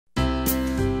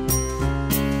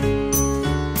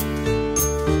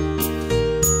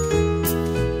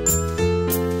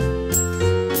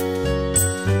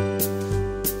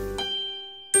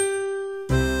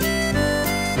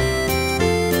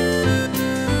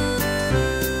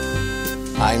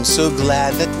I'm so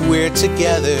glad that we're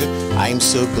together. I'm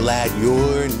so glad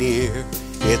you're near.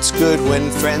 It's good when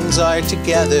friends are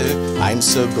together. I'm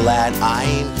so glad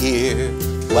I'm here.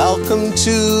 Welcome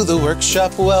to the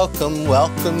workshop, welcome,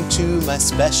 welcome to my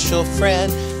special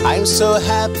friend. I'm so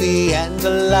happy and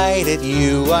delighted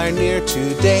you are near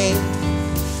today.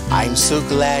 I'm so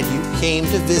glad you came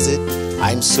to visit.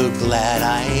 I'm so glad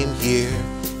I'm here.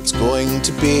 It's going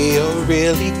to be a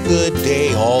really good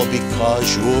day, all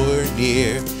because you're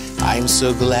near. I'm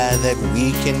so glad that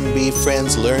we can be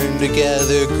friends, learn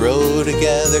together, grow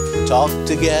together, talk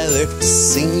together,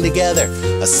 sing together,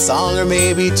 a song or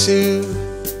maybe two.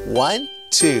 1,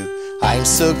 2. I'm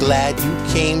so glad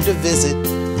you came to visit.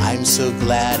 I'm so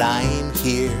glad I'm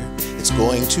here. It's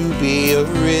going to be a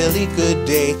really good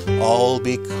day, all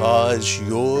because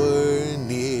you're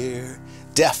near.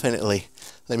 Definitely.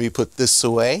 Let me put this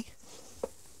away.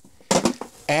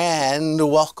 And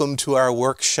welcome to our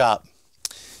workshop.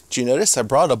 Do you notice I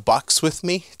brought a box with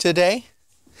me today?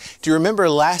 Do you remember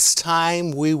last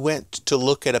time we went to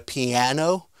look at a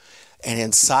piano and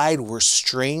inside were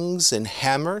strings and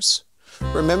hammers?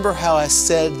 Remember how I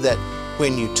said that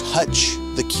when you touch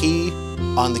the key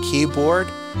on the keyboard,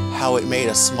 how it made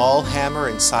a small hammer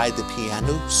inside the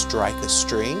piano strike a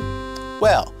string?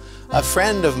 Well, a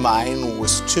friend of mine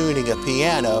was tuning a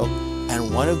piano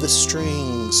and one of the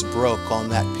strings broke on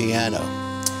that piano.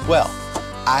 Well,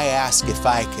 I asked if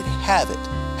I could have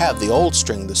the old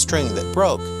string, the string that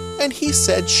broke, and he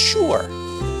said sure.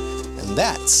 And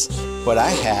that's what I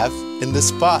have in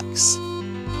this box.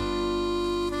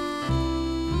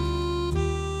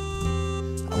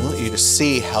 I want you to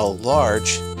see how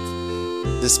large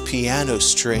this piano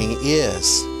string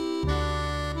is.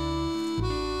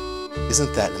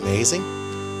 Isn't that amazing?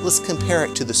 Let's compare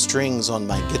it to the strings on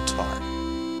my guitar.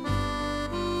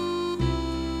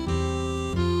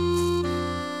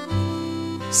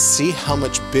 See how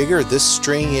much bigger this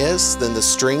string is than the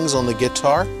strings on the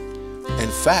guitar? In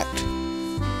fact,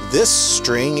 this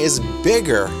string is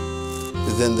bigger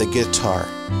than the guitar.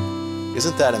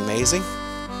 Isn't that amazing?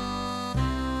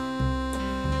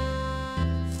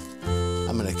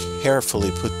 I'm going to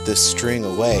carefully put this string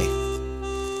away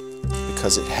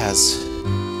because it has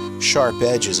sharp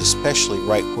edges, especially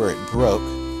right where it broke.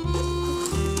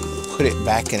 Put it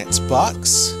back in its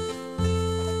box,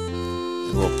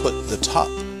 and we'll put the top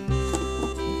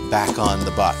back on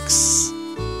the box.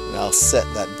 And I'll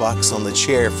set that box on the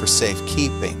chair for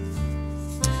safekeeping.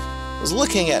 I was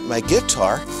looking at my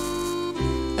guitar,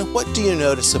 and what do you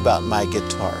notice about my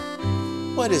guitar?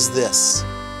 What is this?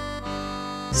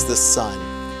 It's the sun.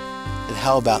 And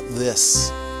how about this?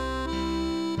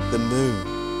 The moon.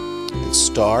 And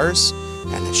stars,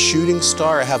 and a shooting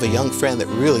star. I have a young friend that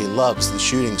really loves the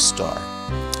shooting star.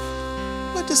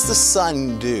 What does the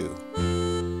sun do?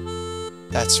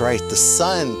 That's right, the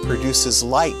sun produces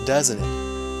light, doesn't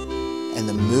it? And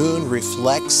the moon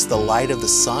reflects the light of the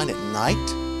sun at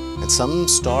night, and some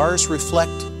stars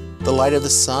reflect the light of the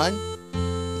sun.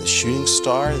 The shooting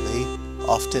star, they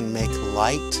often make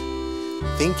light,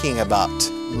 thinking about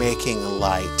making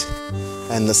light.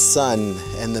 And the sun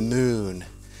and the moon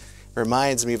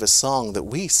reminds me of a song that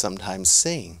we sometimes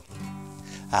sing.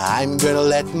 I'm gonna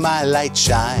let my light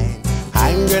shine.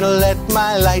 I'm gonna let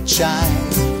my light shine.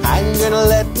 I'm gonna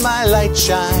let my light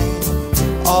shine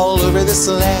all over this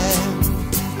land.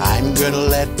 I'm gonna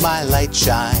let my light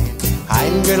shine.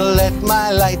 I'm gonna let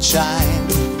my light shine.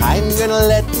 I'm gonna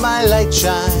let my light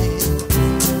shine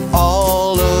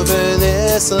all over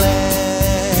this land.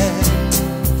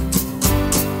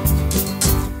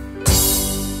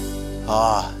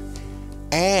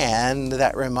 And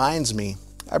that reminds me,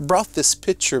 I brought this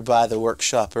picture by the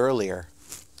workshop earlier.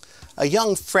 A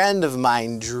young friend of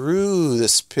mine drew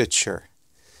this picture.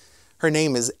 Her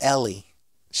name is Ellie.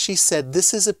 She said,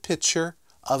 this is a picture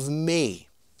of me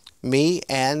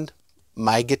and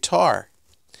my guitar.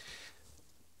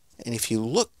 And if you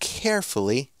look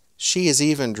carefully, she has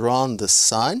even drawn the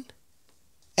sun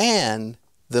and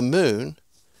the moon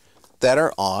that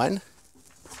are on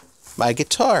my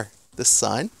guitar. The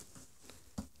sun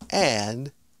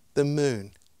and the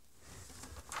moon.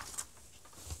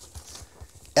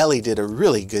 Ellie did a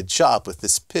really good job with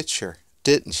this picture,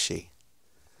 didn't she?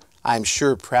 I'm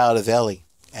sure proud of Ellie,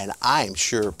 and I'm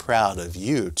sure proud of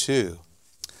you too.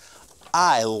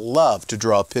 I love to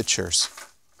draw pictures.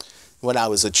 When I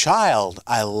was a child,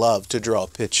 I loved to draw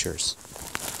pictures.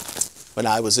 When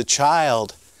I was a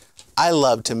child, I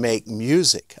loved to make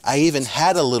music. I even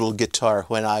had a little guitar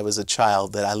when I was a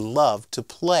child that I loved to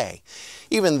play.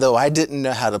 Even though I didn't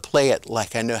know how to play it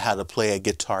like I know how to play a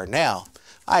guitar now,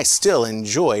 I still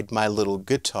enjoyed my little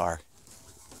guitar.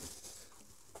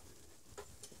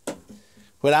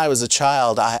 When I was a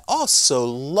child, I also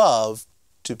loved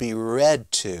to be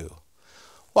read to.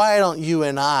 Why don't you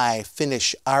and I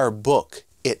finish our book,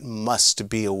 It Must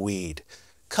Be a Weed?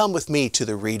 Come with me to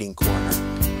the reading corner.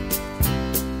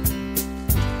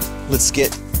 Let's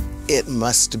get It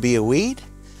Must Be a Weed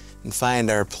and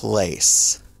find our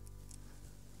place.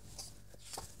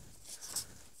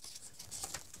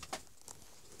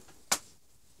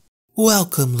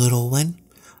 Welcome, little one.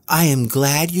 I am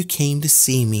glad you came to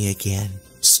see me again,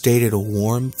 stated a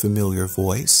warm, familiar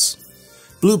voice.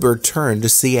 Bluebird turned to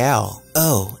see Owl.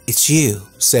 Oh, it's you,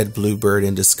 said Bluebird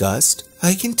in disgust.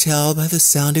 I can tell by the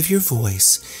sound of your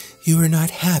voice you are not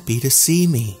happy to see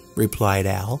me, replied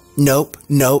Owl. Nope,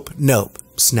 nope, nope,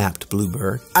 snapped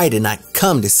Bluebird. I did not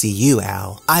come to see you,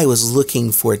 Owl. I was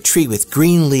looking for a tree with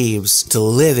green leaves to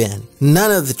live in.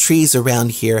 None of the trees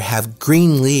around here have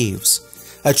green leaves.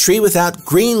 A tree without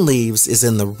green leaves is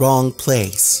in the wrong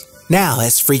place. Now,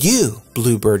 as for you,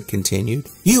 Bluebird continued,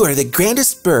 you are the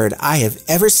grandest bird I have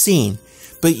ever seen,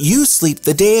 but you sleep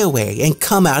the day away and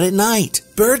come out at night.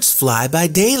 Birds fly by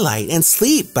daylight and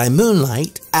sleep by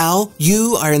moonlight. Owl,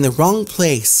 you are in the wrong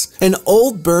place. An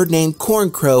old bird named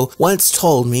Corncrow once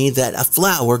told me that a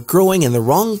flower growing in the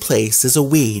wrong place is a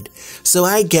weed, so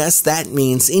I guess that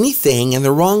means anything in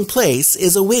the wrong place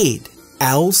is a weed.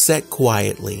 Owl sat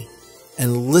quietly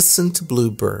and listened to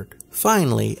Bluebird.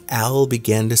 Finally, Owl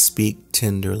began to speak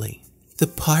tenderly. The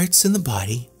parts in the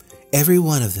body, every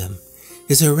one of them,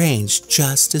 is arranged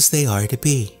just as they are to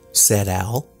be, said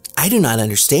Owl. I do not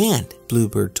understand,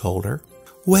 Bluebird told her.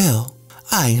 Well,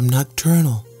 I am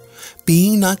nocturnal.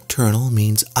 Being nocturnal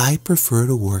means I prefer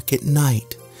to work at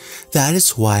night. That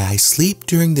is why I sleep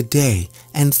during the day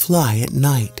and fly at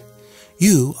night.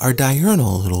 You are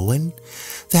diurnal, little one.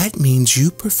 That means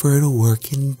you prefer to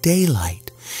work in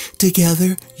daylight.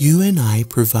 Together, you and I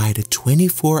provide a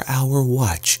 24-hour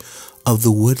watch of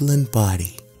the woodland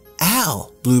body.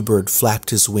 Ow! Bluebird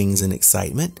flapped his wings in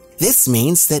excitement. This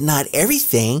means that not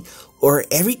everything or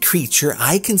every creature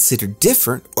I consider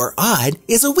different or odd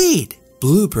is a weed.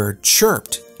 Bluebird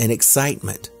chirped in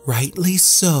excitement. Rightly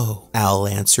so, Owl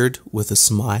answered with a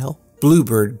smile.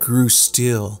 Bluebird grew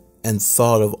still and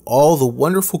thought of all the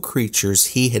wonderful creatures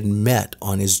he had met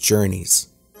on his journeys.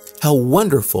 How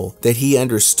wonderful that he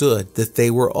understood that they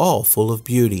were all full of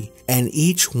beauty, and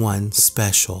each one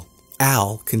special.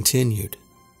 Owl continued,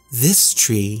 This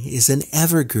tree is an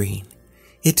evergreen.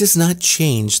 It does not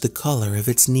change the color of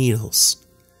its needles.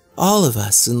 All of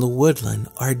us in the woodland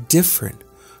are different,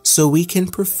 so we can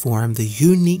perform the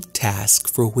unique task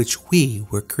for which we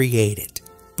were created.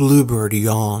 Bluebird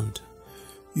yawned.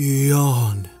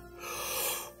 Yawn.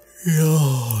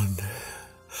 Yawn.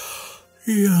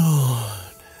 Yawn.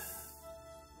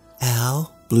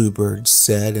 Owl, Bluebird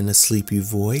said in a sleepy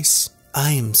voice,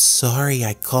 I am sorry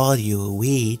I called you a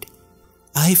weed.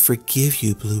 I forgive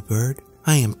you, Bluebird.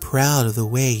 I am proud of the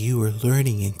way you are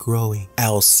learning and growing,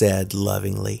 Owl said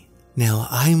lovingly. Now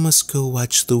I must go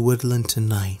watch the woodland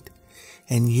tonight,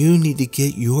 and you need to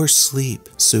get your sleep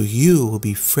so you will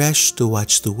be fresh to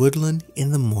watch the woodland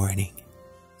in the morning.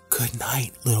 Good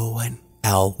night, little one,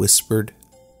 Owl whispered.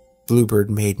 Bluebird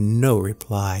made no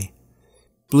reply.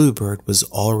 Bluebird was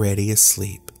already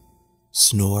asleep.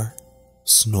 Snore,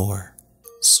 snore,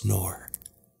 snore.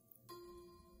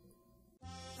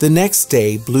 The next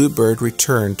day, Bluebird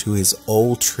returned to his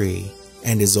old tree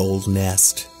and his old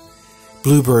nest.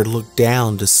 Bluebird looked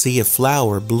down to see a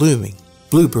flower blooming.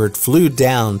 Bluebird flew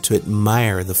down to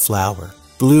admire the flower.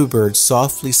 Bluebird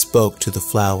softly spoke to the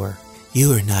flower.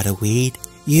 You are not a weed.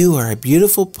 You are a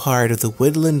beautiful part of the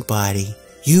woodland body.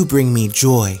 You bring me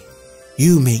joy.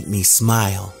 You make me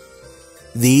smile.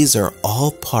 These are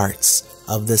all parts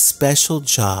of the special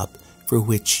job for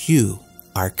which you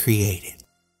are created.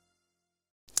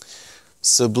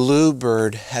 So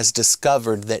Bluebird has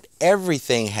discovered that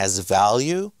everything has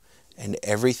value and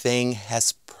everything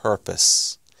has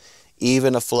purpose,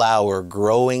 even a flower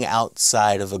growing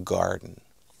outside of a garden.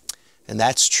 And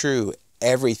that's true.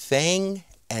 Everything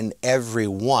and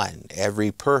everyone,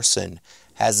 every person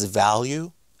has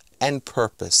value and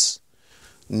purpose.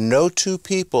 No two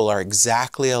people are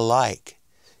exactly alike.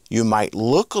 You might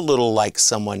look a little like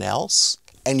someone else,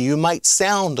 and you might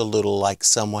sound a little like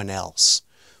someone else,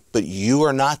 but you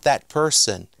are not that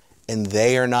person, and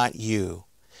they are not you.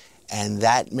 And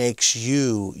that makes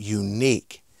you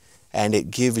unique, and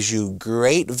it gives you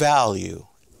great value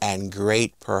and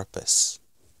great purpose.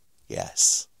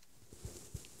 Yes.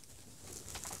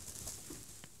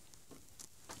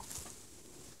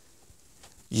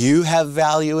 You have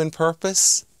value and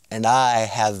purpose, and I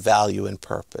have value and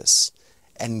purpose.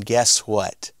 And guess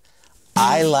what?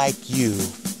 I like you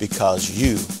because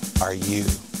you are you.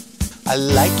 I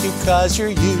like you 'cause you're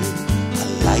you. I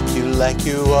like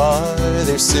you are.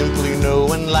 There's simply no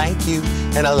one like you.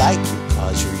 And I like you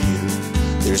 'cause you're you.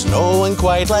 There's no one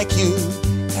quite like you.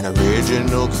 An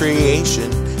original creation.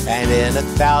 And in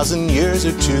 1,000 years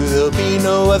or two, there'll be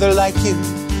no other like you.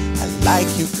 I like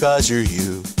you 'cause you're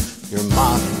you. Your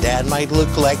mom and dad might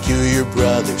look like you, your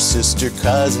brother, sister,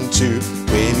 cousin too.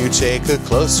 When you take a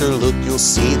closer look, you'll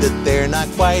see that they're not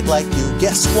quite like you.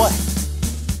 Guess what?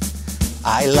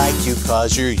 I like you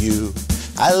 'cause you're you.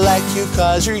 I like you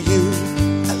 'cause you're you.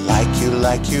 I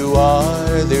like you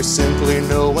are. There's simply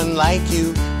no one like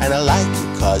you. And I like you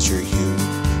 'cause you're you.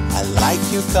 I like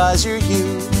you 'cause you're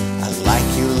you. I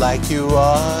like you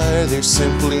are. There's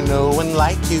simply no one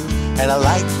like you. And I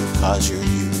like you 'cause you're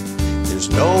you. There's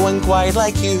no one quite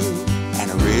like you. An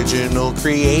original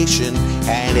creation.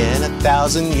 And in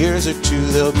 1,000 years or two,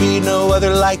 there'll be no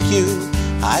other like you.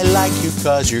 I like you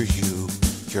 'cause you're you.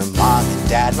 Your mom and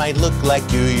dad might look like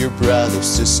you, your brother,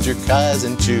 sister,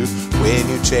 cousin too. When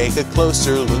you take a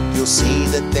closer look, you'll see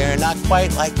that they're not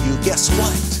quite like you. Guess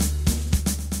what?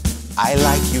 I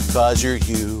like you 'cause you're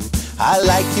you. I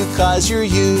like you 'cause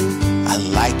you're you. I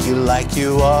like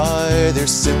you are.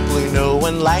 There's simply no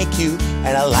one like you.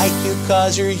 And I like you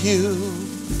 'cause you're you.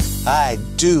 I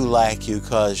do like you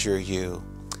 'cause you're you.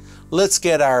 Let's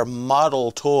get our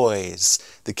model toys,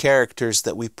 the characters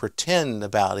that we pretend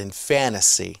about in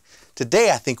fantasy.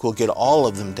 Today I think we'll get all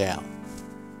of them down.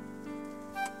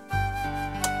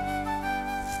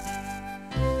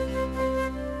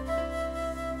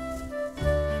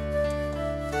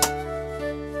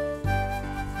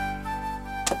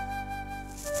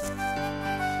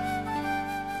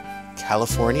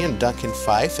 California and Duncan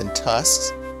Fife and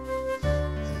Tusks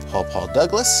and Paul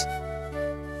Douglas.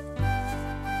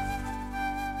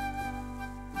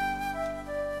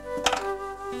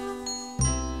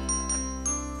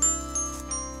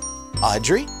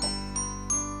 Audrey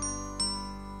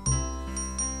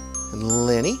and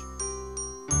Lenny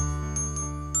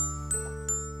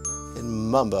and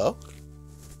Mumbo.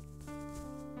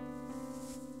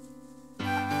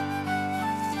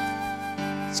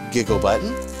 It's Giggle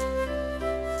Button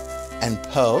and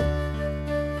Poe.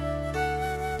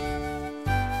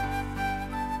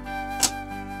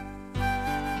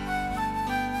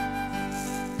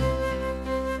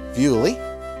 Bewley.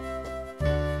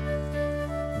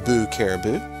 Boo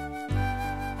Caribou.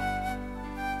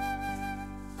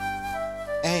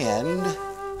 And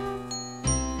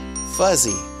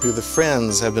Fuzzy, who the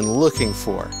friends have been looking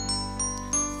for.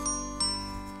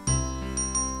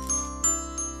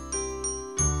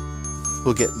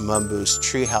 We'll get Mumbo's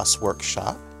Treehouse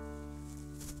Workshop.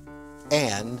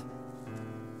 And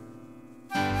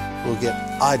we'll get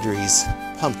Audrey's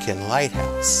Pumpkin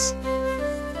Lighthouse.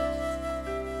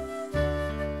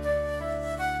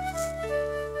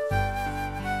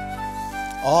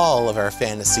 All of our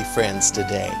fantasy friends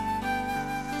today.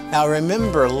 Now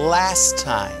remember last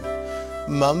time,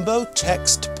 Mumbo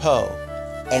texted Poe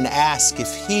and asked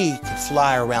if he could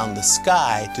fly around the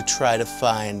sky to try to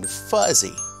find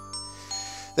Fuzzy.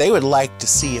 They would like to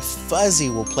see if Fuzzy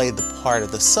will play the part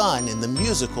of the sun in the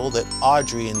musical that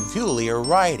Audrey and Bewley are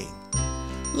writing.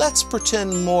 Let's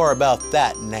pretend more about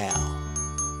that now.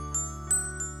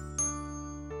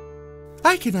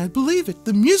 I cannot believe it.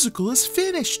 The musical is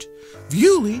finished.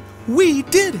 Bewley, we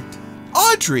did it.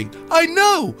 Audrey, I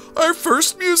know, our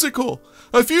first musical.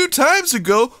 A few times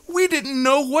ago, we didn't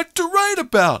know what to write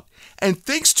about. And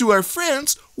thanks to our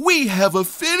friends, we have a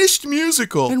finished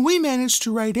musical. And we managed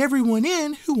to write everyone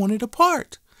in who wanted a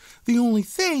part. The only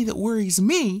thing that worries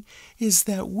me is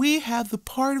that we have the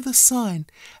part of the sun,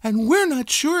 and we're not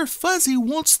sure if Fuzzy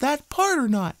wants that part or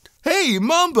not. Hey,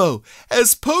 Mumbo,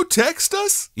 has Poe texted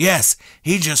us? Yes,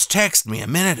 he just texted me a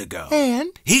minute ago.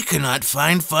 And? He cannot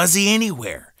find Fuzzy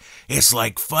anywhere. It's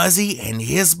like Fuzzy and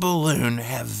his balloon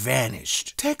have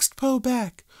vanished. Text Poe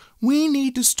back. We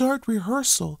need to start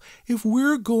rehearsal if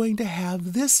we're going to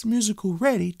have this musical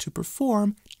ready to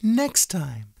perform next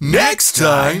time. Next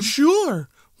time? Sure.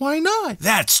 Why not?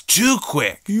 That's too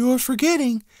quick. You're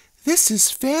forgetting. This is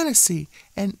fantasy,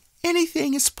 and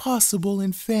anything is possible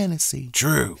in fantasy.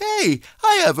 True. Hey,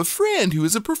 I have a friend who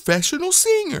is a professional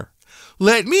singer.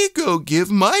 Let me go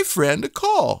give my friend a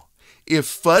call. If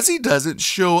Fuzzy doesn't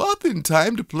show up in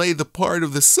time to play the part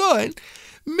of the sun,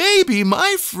 maybe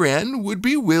my friend would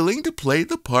be willing to play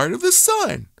the part of the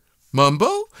sun.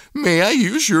 Mumbo, may I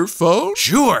use your phone?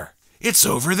 Sure. It's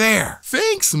over there.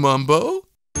 Thanks, Mumbo.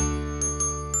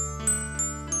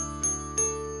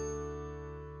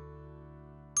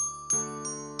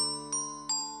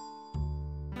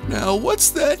 Now, what's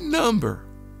that number?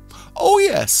 Oh,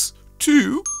 yes,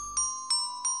 2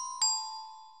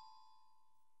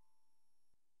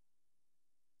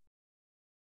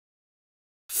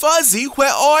 Fuzzy,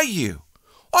 where are you?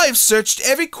 I have searched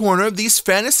every corner of these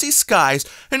fantasy skies,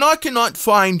 and I cannot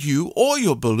find you or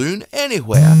your balloon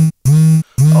anywhere.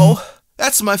 Oh,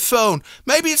 that's my phone.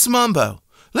 Maybe it's Mumbo.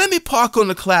 Let me park on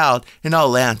the cloud, and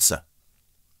I'll answer.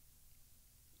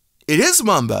 It is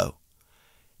Mumbo.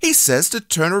 He says to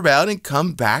turn around and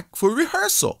come back for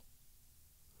rehearsal.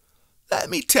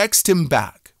 Let me text him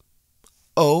back.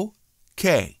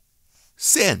 Okay.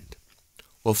 Send.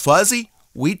 Well, Fuzzy,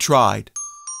 we tried.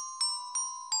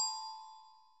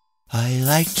 I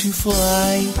like to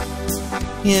fly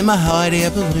in my hot air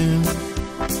balloon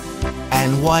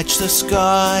and watch the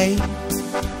sky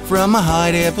from a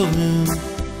hot air balloon.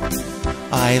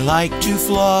 I like to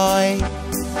fly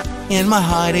in my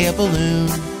hot air balloon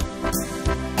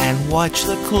and watch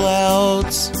the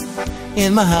clouds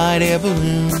in my hot air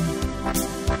balloon.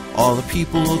 All the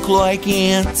people look like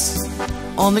ants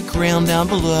on the ground down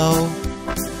below,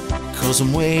 'cause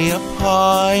I'm way up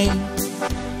high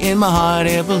in my hot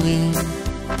air balloon.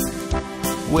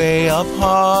 Way up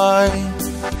high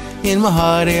in my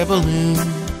hot air balloon.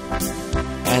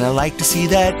 And I like to see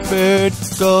that bird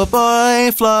go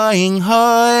by, flying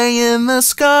high in the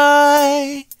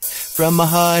sky from my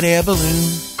hot air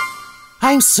balloon.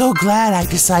 I'm so glad I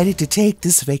decided to take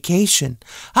this vacation.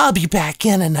 I'll be back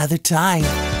in another time.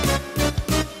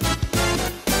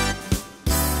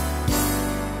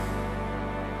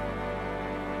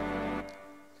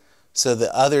 So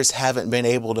the others haven't been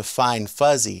able to find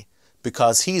Fuzzy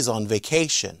because he's on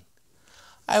vacation.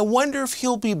 I wonder if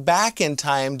he'll be back in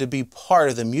time to be part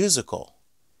of the musical.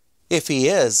 If he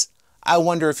is, I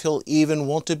wonder if he'll even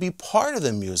want to be part of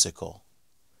the musical.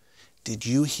 Did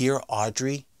you hear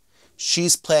Audrey?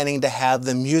 She's planning to have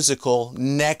the musical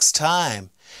next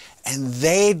time, and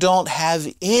they don't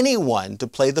have anyone to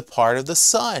play the part of the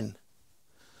sun.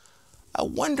 I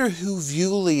wonder who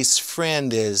Viewley's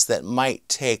friend is that might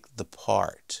take the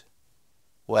part.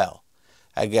 Well,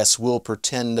 I guess we'll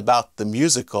pretend about the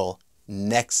musical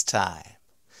next time.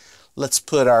 Let's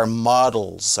put our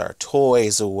models, our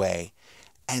toys away,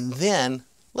 and then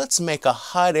let's make a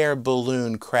hot air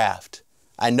balloon craft.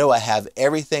 I know I have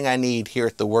everything I need here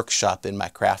at the workshop in my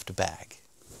craft bag.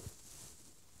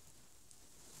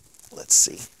 Let's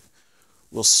see.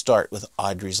 We'll start with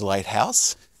Audrey's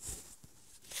lighthouse.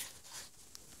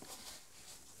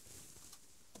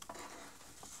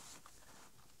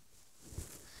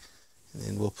 And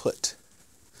then we'll put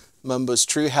Mumbo's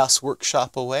Treehouse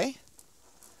Workshop away.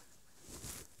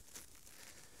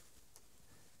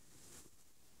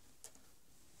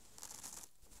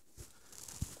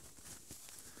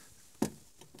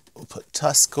 We'll put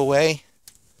Tusk away.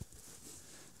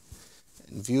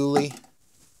 And Viewley.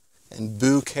 And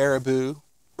Boo Caribou.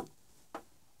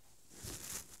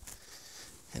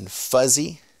 And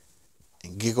Fuzzy.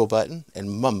 And Giggle Button. And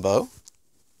Mumbo.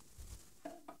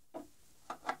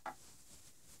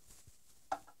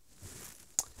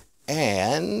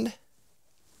 And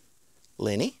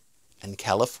Lenny, and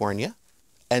California,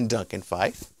 and Duncan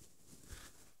Fife.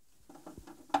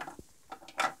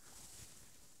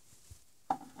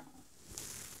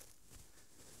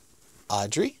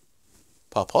 Audrey,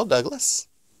 Pawpaw Douglas,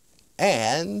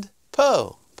 and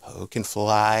Poe. Poe can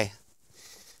fly.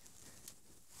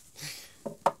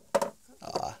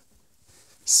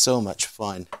 So much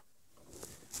fun.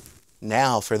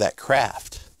 Now for that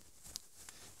craft.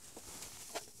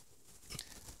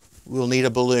 We'll need a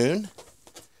balloon.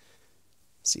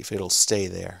 See if it'll stay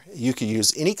there. You can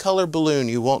use any color balloon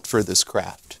you want for this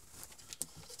craft.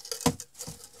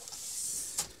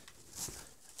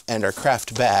 And our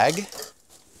craft bag.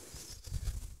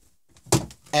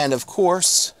 And of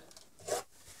course,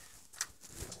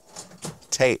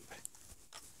 tape.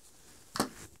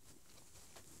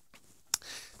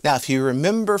 Now, if you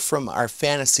remember from our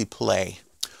fantasy play,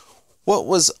 what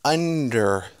was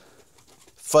under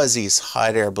Fuzzy's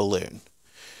hot air balloon?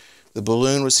 The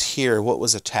balloon was here. What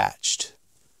was attached?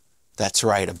 That's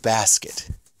right, a basket.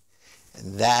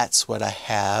 And that's what I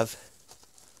have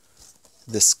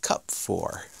this cup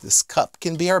for. This cup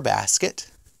can be our basket.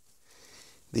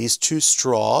 These two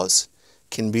straws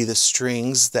can be the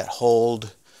strings that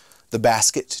hold the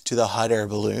basket to the hot air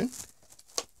balloon.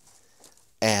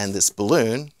 And this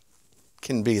balloon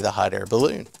can be the hot air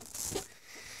balloon.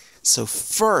 So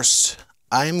first,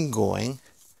 I'm going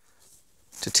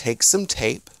to take some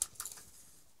tape,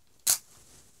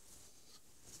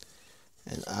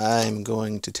 and I'm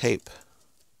going to tape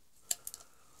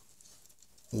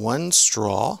one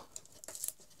straw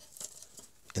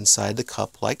inside the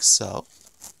cup like so.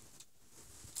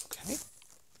 Okay.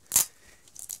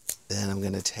 Then I'm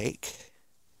going to take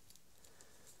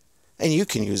And you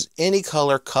can use any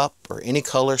color cup or any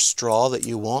color straw that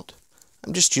you want.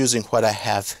 I'm just using what I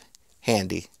have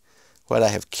handy, what I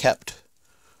have kept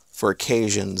for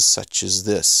occasions such as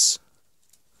this.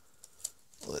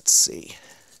 Let's see.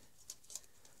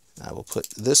 I will put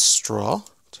this straw,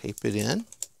 tape it in,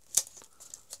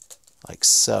 like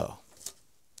so.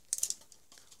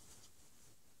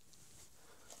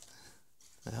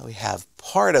 Now we have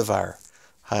part of our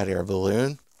hot air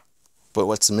balloon, but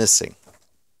what's missing?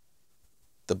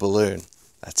 The balloon.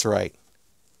 That's right.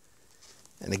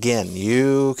 And again,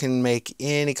 you can make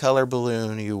any color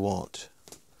balloon you want.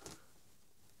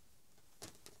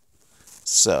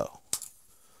 So,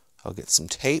 I'll get some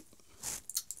tape.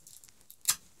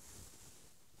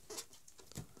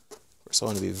 So I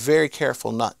want to be very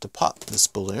careful not to pop this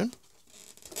balloon,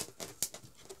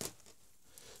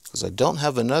 because I don't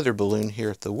have another balloon here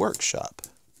at the workshop.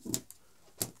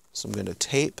 So I'm going to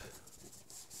tape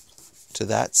to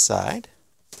that side,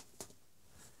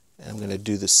 and I'm going to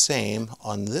do the same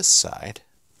on this side.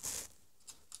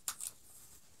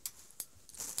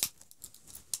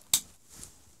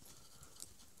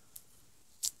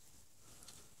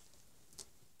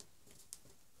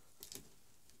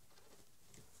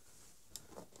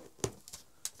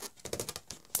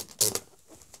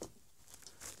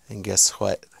 And guess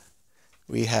what?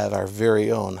 We have our very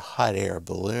own hot air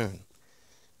balloon.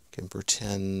 You can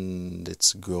pretend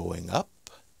it's going up,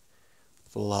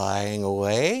 flying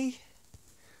away,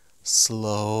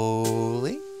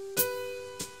 slowly.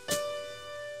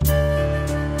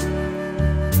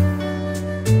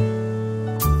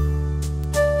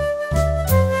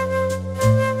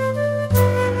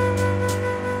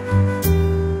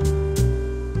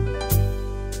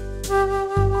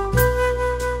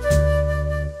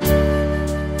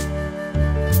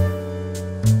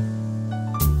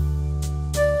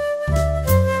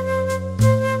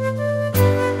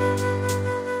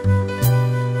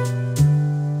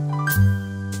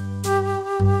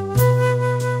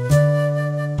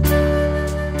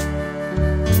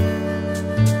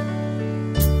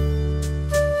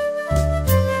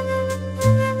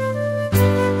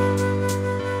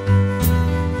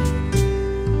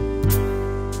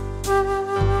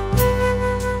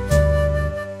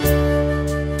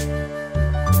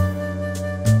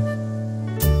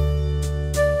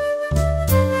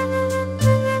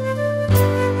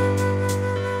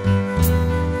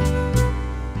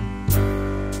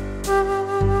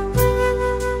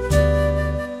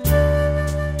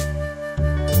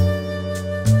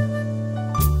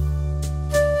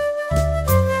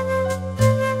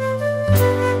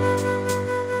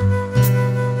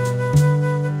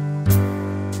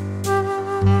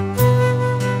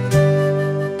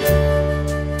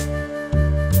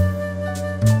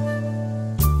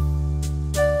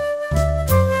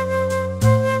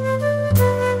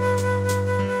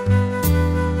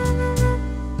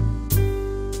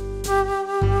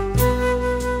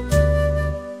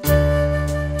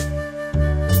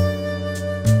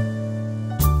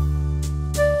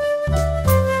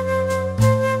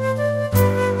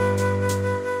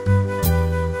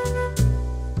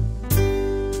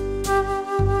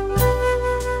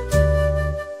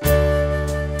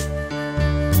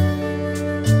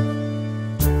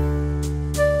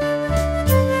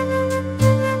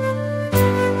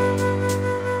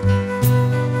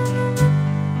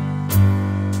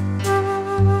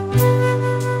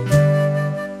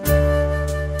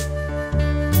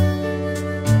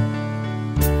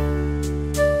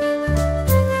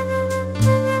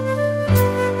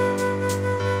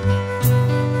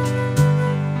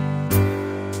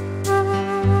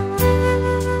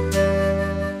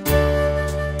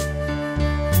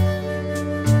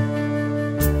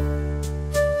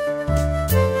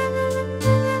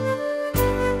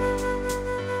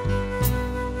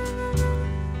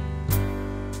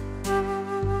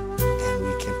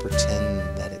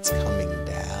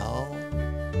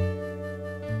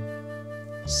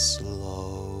 Slowly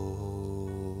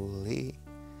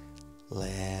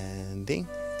landing.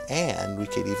 And we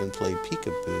could even play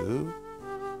peekaboo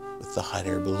with the hot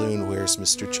air balloon. Where's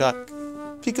Mr. Chuck?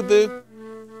 Peekaboo.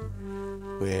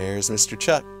 Where's Mr.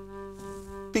 Chuck?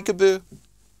 Peekaboo.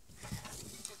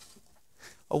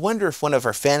 I wonder if one of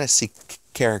our fantasy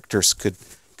characters could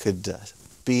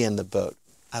be in the boat.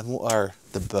 Or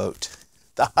the boat.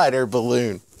 The hot air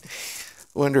balloon.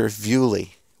 I wonder if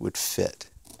Bewley would fit.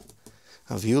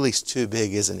 Oh, Bewley's too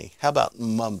big, isn't he? How about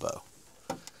Mumbo?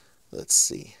 Let's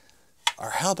see.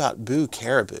 Or how about Boo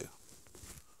Caribou?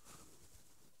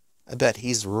 I bet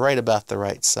he's right about the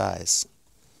right size.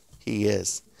 He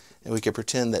is. And we could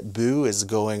pretend that Boo is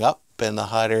going up in the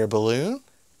hot air balloon.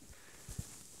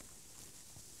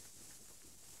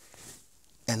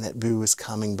 and that Boo is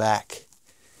coming back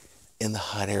in the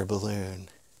hot air balloon.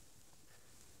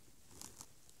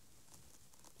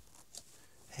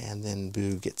 And then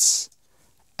Boo gets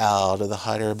out of the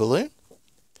hot air balloon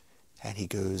and he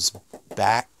goes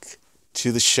back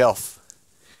to the shelf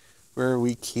where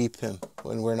we keep him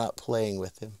when we're not playing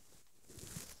with him.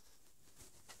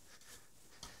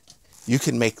 You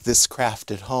can make this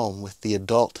craft at home with the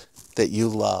adult that you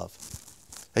love.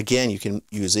 Again, you can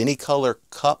use any color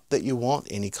cup that you want,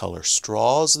 any color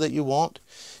straws that you want.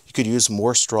 You could use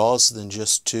more straws than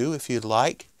just 2 if you'd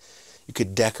like. You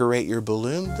could decorate your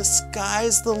balloon. The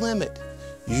sky's the limit.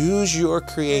 Use your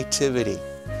creativity.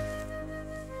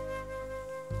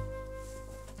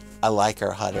 I like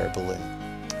our hot air balloon.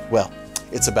 Well,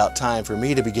 it's about time for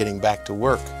me to be getting back to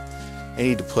work. I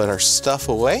need to put our stuff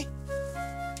away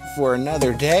for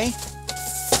another day.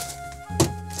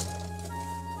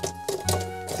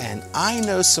 And I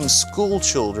know some school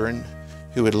children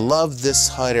who would love this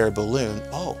hot air balloon.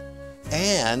 Oh,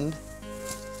 and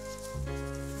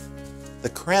the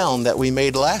crown that we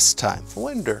made last time. I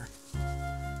wonder,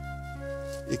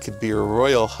 it could be a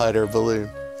royal hot air balloon.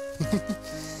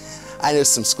 I know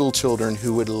some school children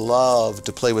who would love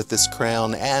to play with this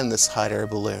crown and this hot air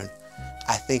balloon.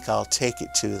 I think I'll take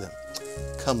it to them.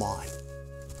 Come on.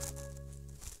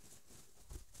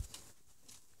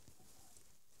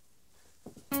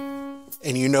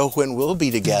 And you know when we'll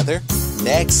be together?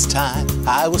 Next time.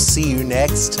 I will see you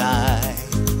next time.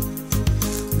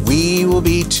 We will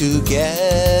be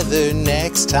together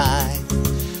next time.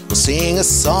 We'll sing a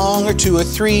song or 2 or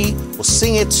 3. We'll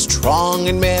sing it strong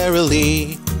and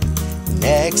merrily.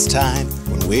 Next time,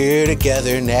 when we're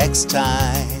together next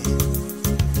time.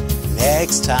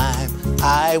 Next time,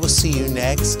 I will see you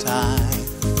next time.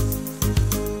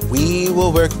 We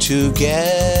will work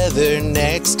together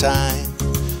next time.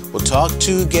 We'll talk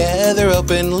together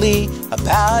openly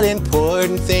about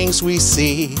important things we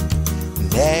see.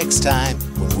 Next time,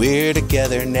 when we're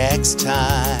together next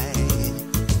time.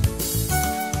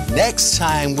 Next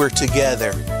time we're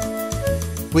together,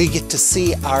 we get to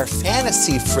see our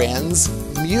Fantasy Friends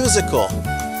musical.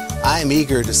 I'm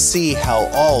eager to see how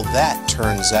all that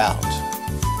turns out.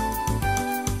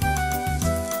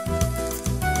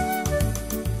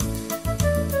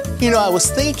 You know, I was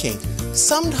thinking,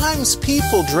 sometimes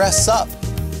people dress up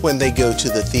when they go to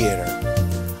the theater.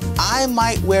 I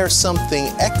might wear something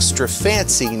extra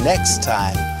fancy next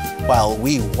time while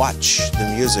we watch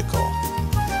the musical.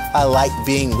 I like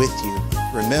being with you.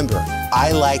 Remember,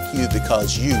 I like you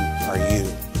because you are you.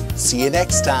 See you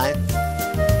next time.